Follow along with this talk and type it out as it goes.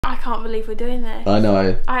I can't believe we're doing this. I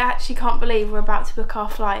know. I actually can't believe we're about to book our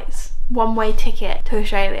flights. One-way ticket to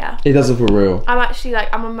Australia. It doesn't feel real. I'm actually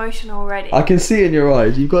like, I'm emotional already. I can see it in your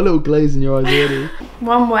eyes. You've got a little glaze in your eyes already.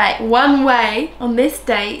 One way on this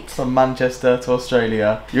date. From Manchester to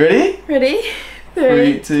Australia. You ready? Ready?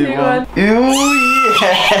 3, 2, 1. Ooh,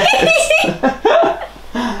 yes!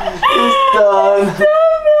 It's done.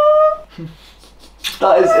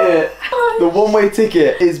 That is it. The one-way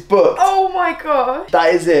ticket is booked. Oh my god.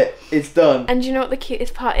 That is it. It's done. And do you know what the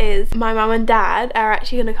cutest part is? My mum and dad are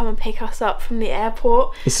actually going to come and pick us up from the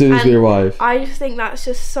airport. As soon as we arrive. I just think that's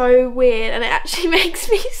just so weird, and it actually makes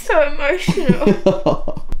me so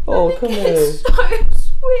emotional. Oh, come here. It's so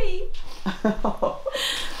sweet.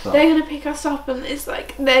 They're gonna pick us up and it's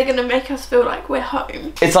like they're gonna make us feel like we're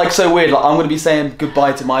home. It's like so weird, like I'm gonna be saying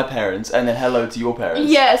goodbye to my parents and then hello to your parents.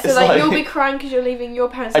 Yeah, so It's like you'll be crying because you're leaving your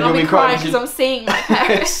parents and I'll you'll be be crying crying because I'm seeing my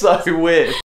parents. It's so weird.